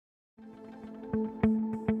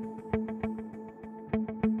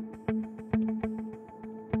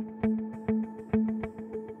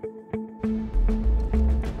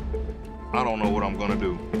don't know what I'm gonna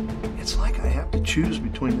do. It's like I have to choose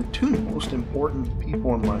between the two most important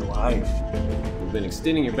people in my life. We've been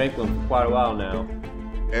extending your bank loan for quite a while now.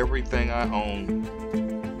 Everything I own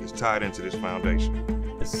is tied into this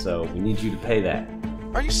foundation. So we need you to pay that.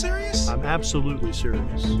 Are you serious? I'm absolutely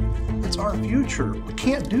serious. It's our future. We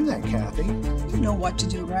can't do that, Kathy. You know what to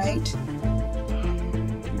do, right?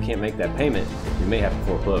 If you can't make that payment, we may have to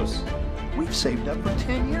foreclose. We've saved up for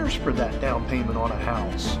 10 years for that down payment on a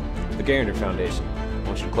house. The Guarantor Foundation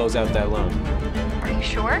wants you to close out that loan. Are you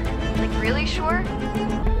sure? Like, really sure?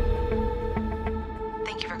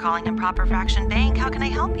 Thank you for calling Improper Fraction Bank. How can I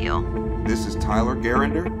help you? This is Tyler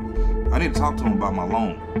Garender. I need to talk to him about my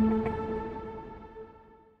loan.